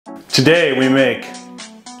Today we make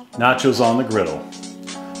nachos on the griddle.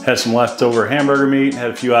 Had some leftover hamburger meat, had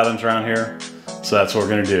a few items around here, so that's what we're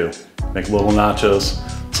gonna do. Make little nachos.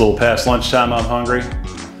 It's a little past lunchtime, I'm hungry,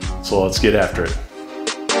 so let's get after it.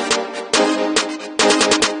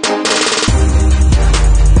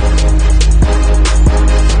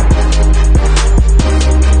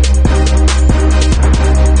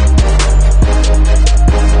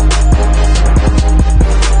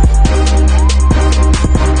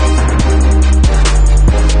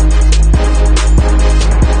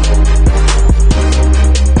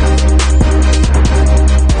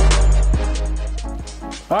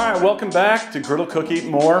 Alright, welcome back to Griddle Cook Eat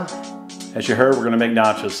More. As you heard, we're going to make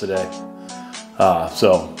nachos today.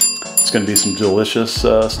 So it's going to be some delicious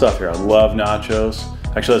stuff here. I love nachos.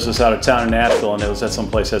 Actually, I was just out of town in Nashville and it was at some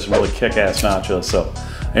place that has some really kick-ass nachos. So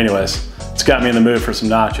anyways, it's got me in the mood for some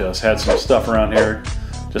nachos. Had some stuff around here.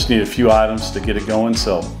 Just need a few items to get it going.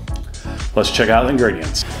 So let's check out the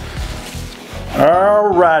ingredients.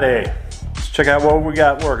 Alrighty, let's check out what we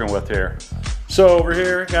got working with here. So over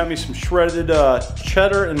here, got me some shredded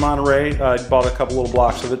cheddar in Monterey. I bought a couple little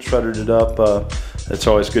blocks of it, shredded it up. It's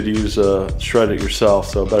always good to use shred it yourself,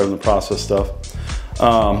 so better than the processed stuff.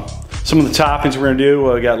 Some of the toppings we're gonna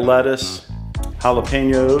do, we got lettuce,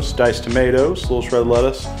 jalapenos, diced tomatoes, a little shredded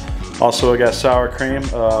lettuce. Also I got sour cream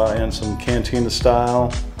and some Cantina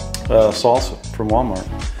style salsa from Walmart.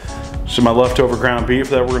 So my leftover ground beef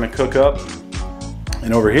that we're gonna cook up.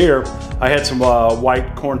 And over here, I had some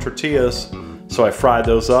white corn tortillas, so I fried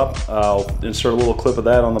those up. I'll insert a little clip of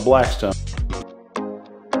that on the Blackstone.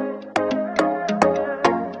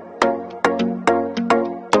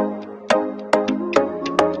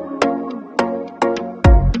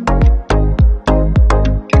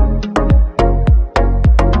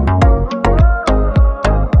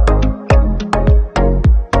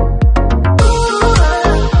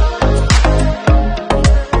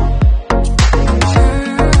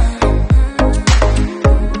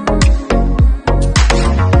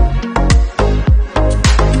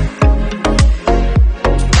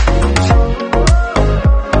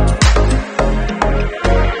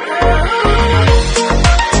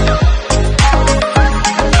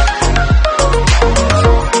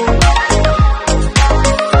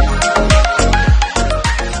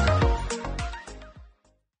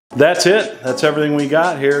 That's it. That's everything we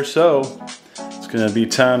got here. So it's going to be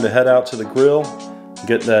time to head out to the grill,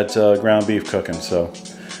 get that ground beef cooking. So,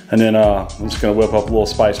 and then I'm just going to whip up a little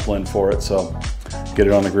spice blend for it. So get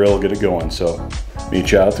it on the grill, get it going. So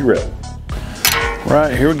meet you out at the grill. All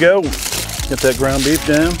right, here we go. Get that ground beef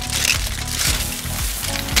down.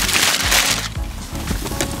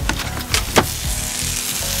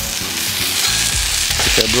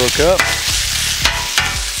 Get that broke up.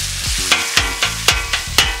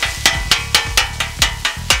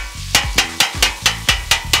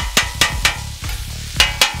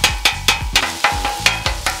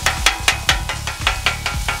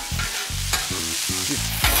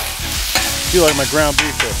 I feel like my ground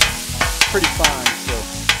beef is pretty fine, so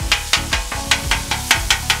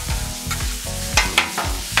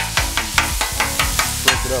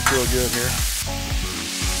break it up real good here.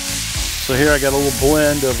 So here I got a little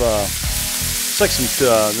blend of it's like some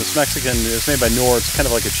this Mexican. It's made by Nor. It's kind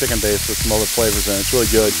of like a chicken base with some other flavors in it. It's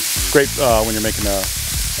really good. Great when you're making a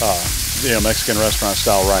Mexican restaurant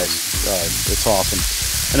style rice. It's awesome.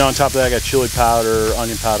 And on top of that, I got chili powder,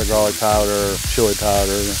 onion powder, garlic powder, chili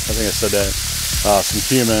powder. I think I said that. Some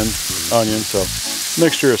cumin, onion, so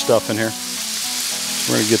mixture of stuff in here.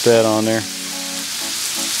 We're gonna get that on there.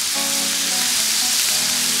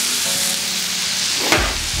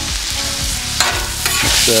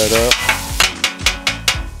 Mix that up.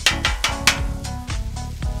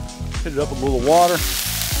 Hit it up with a little water.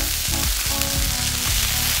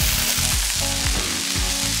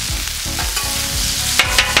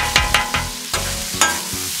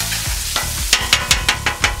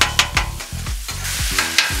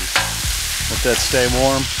 Let that stay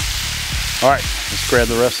warm. All right, let's grab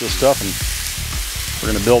the rest of the stuff and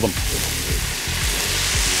we're gonna build them.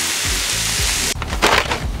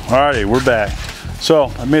 Alrighty, we're back.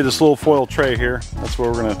 So I made this little foil tray here. That's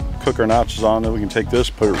where we're gonna cook our nachos on. Then we can take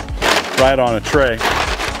this, put it right on a tray. So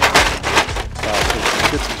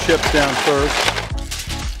get some chips down first.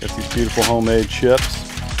 Get these beautiful homemade chips.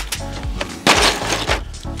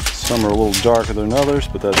 Some are a little darker than others,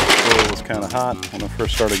 but that oil was kind of hot when I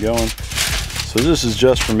first started going. So this is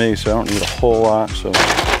just for me, so I don't need a whole lot. So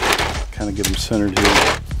kind of get them centered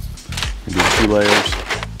here. We do 2 layers.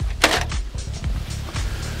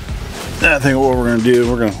 I think what we're going to do,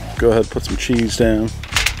 we're going to go ahead and put some cheese down.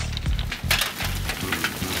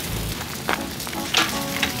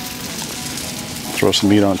 Throw some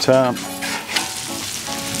meat on top.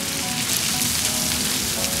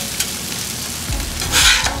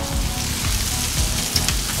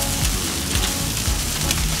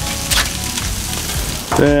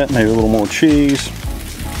 That, maybe a little more cheese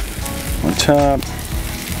on top.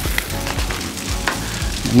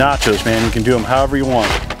 Nachos, man, you can do them however you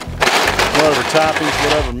want. Whatever toppings,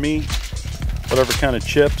 whatever meat, whatever kind of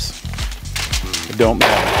chips, it don't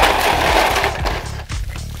matter.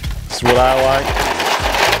 This is what I like,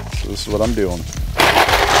 so this is what I'm doing.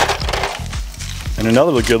 And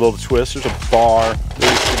another good little twist, there's a bar they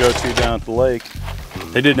used to go to down at the lake.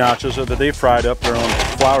 They did nachos so that they fried up their own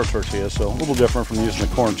flour tortillas, so a little different from using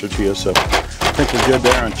the corn tortillas. So I think we're good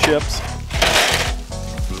there on chips.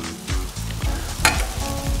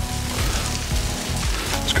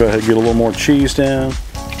 Let's go ahead and get a little more cheese down.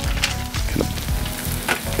 Kind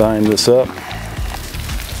of bind this up.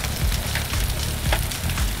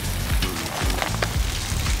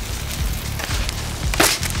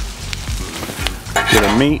 Get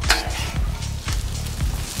our meat.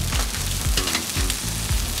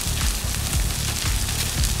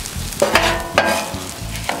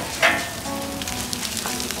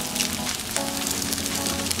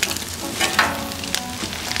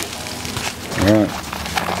 Alright,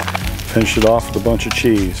 finish it off with a bunch of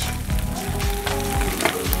cheese.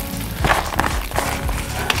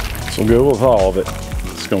 This will go with all of it.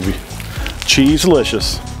 It's going to be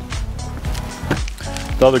cheese-licious.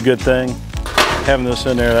 The other good thing, having this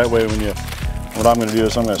in there, that way when you, what I'm going to do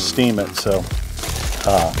is I'm going to steam it, so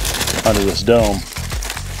under this dome.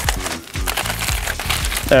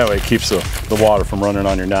 That way it keeps the water from running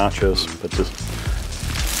on your nachos, but you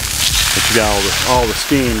got all the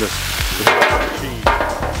steam. Cheese.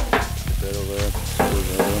 Get that over there. Put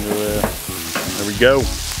that under there. There we go.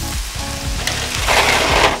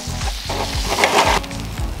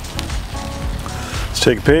 Let's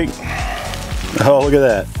take a peek. Oh, look at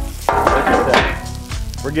that. Look at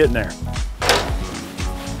that. We're getting there.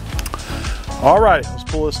 All right, let's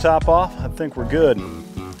pull this top off. I think we're good.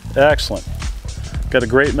 Excellent. Got a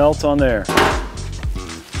great melt on there.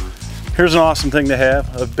 Here's an awesome thing to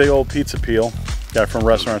have, a big old pizza peel. Got it from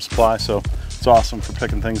Restaurant Supply, so it's awesome for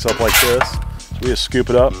picking things up like this. So we just scoop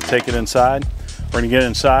it up, take it inside. We're gonna get it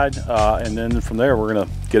inside, and then from there we're gonna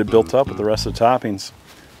get it built up with the rest of the toppings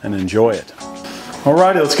and enjoy it.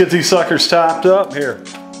 Alrighty, let's get these suckers topped up here.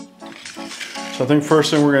 So I think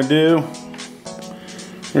first thing we're gonna do,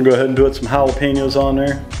 we're gonna go ahead and put some jalapenos on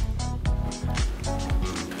there.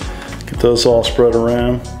 Get those all spread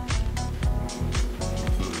around.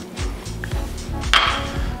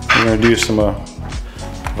 We're gonna do some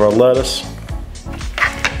of our lettuce.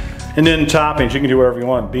 And then toppings, you can do whatever you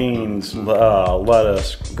want. Beans,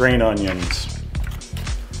 lettuce, green onions,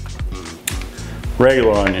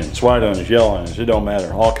 regular onions, white onions, yellow onions, it don't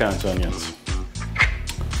matter. All kinds of onions.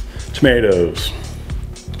 Tomatoes.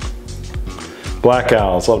 Black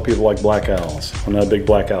owls, a lot of people like black owls. I'm not a big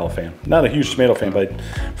black owl fan. Not a huge tomato fan, but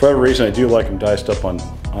for whatever reason I do like them diced up on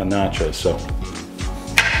nachos, so.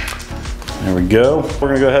 There we go. We're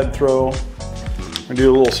gonna go ahead and do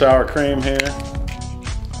a little sour cream here.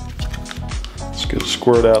 Let's get a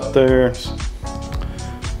squirt out there.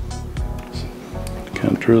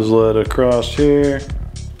 Kind of drizzle it across here.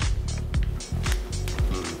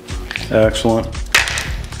 Excellent.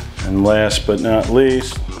 And last but not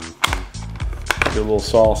least, get a little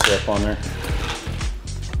salsa up on there.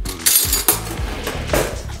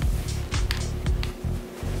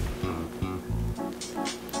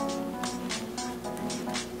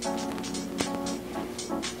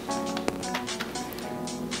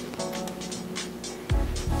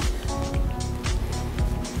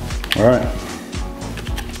 All right,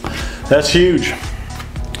 that's huge.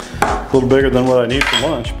 A little bigger than what I need for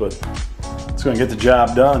lunch, but it's gonna get the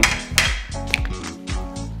job done.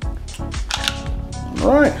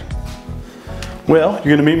 All right, well,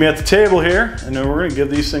 you're gonna meet me at the table here, and then we're gonna give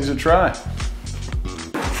these things a try.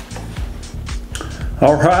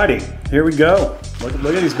 All righty, here we go. Look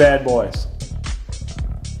at these bad boys.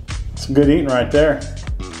 Some good eating right there.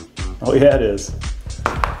 Oh yeah, it is.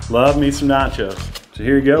 Love me some nachos. So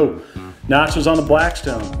here you go. Nachos on the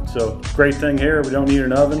Blackstone. So great thing here, we don't need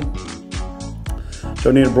an oven.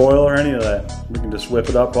 Don't need a broiler or any of that. We can just whip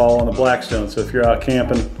it up all on the Blackstone. So if you're out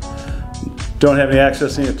camping, don't have any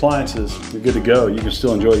access to any appliances, you're good to go. You can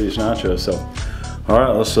still enjoy these nachos. So, all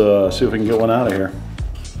right, let's see if we can get one out of here.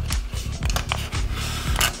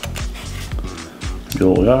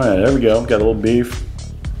 All right, there we go. Got a little beef.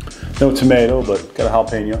 No tomato, but got a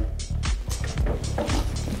jalapeno.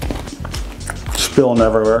 Spilling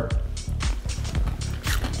everywhere.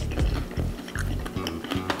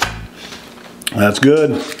 That's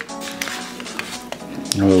good. A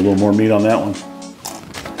little more meat on that one.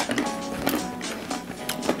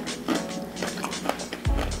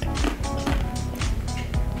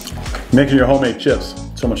 Making your homemade chips,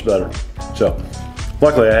 so much better. So,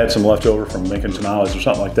 luckily I had some left over from making tamales or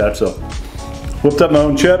something like that, so whipped up my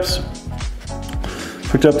own chips,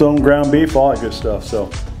 picked up the own ground beef, all that good stuff, so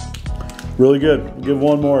really good. We'll give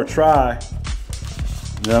one more a try,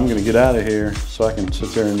 then I'm gonna get out of here so I can sit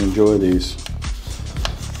there and enjoy these,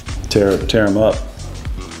 tear them up.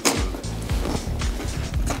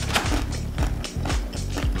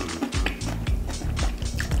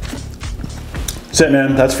 That's it,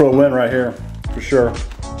 man. That's for a win right here, for sure.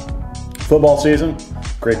 Football season,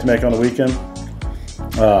 great to make on the weekend.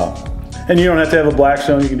 And you don't have to have a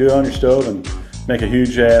Blackstone. You can do it on your stove and make a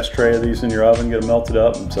huge ass tray of these in your oven, get them melted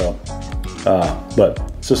up. And so, but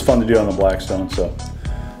it's just fun to do on the Blackstone. So,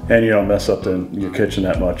 and you don't mess up your kitchen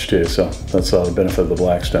that much too. So that's the benefit of the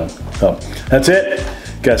Blackstone. So that's it.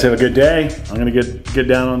 You guys have a good day. I'm gonna get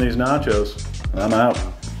down on these nachos. I'm out.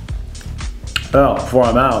 Oh, before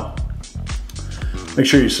I'm out, make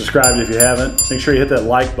sure you subscribe if you haven't. Make sure you hit that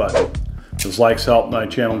like button. Those likes help my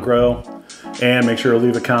channel grow. And make sure to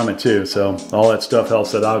leave a comment too. So all that stuff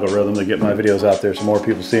helps that algorithm to get my videos out there so more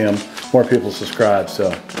people see them, more people subscribe.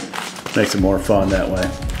 So makes it more fun that way.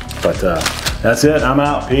 But that's it. I'm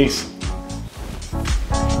out. Peace.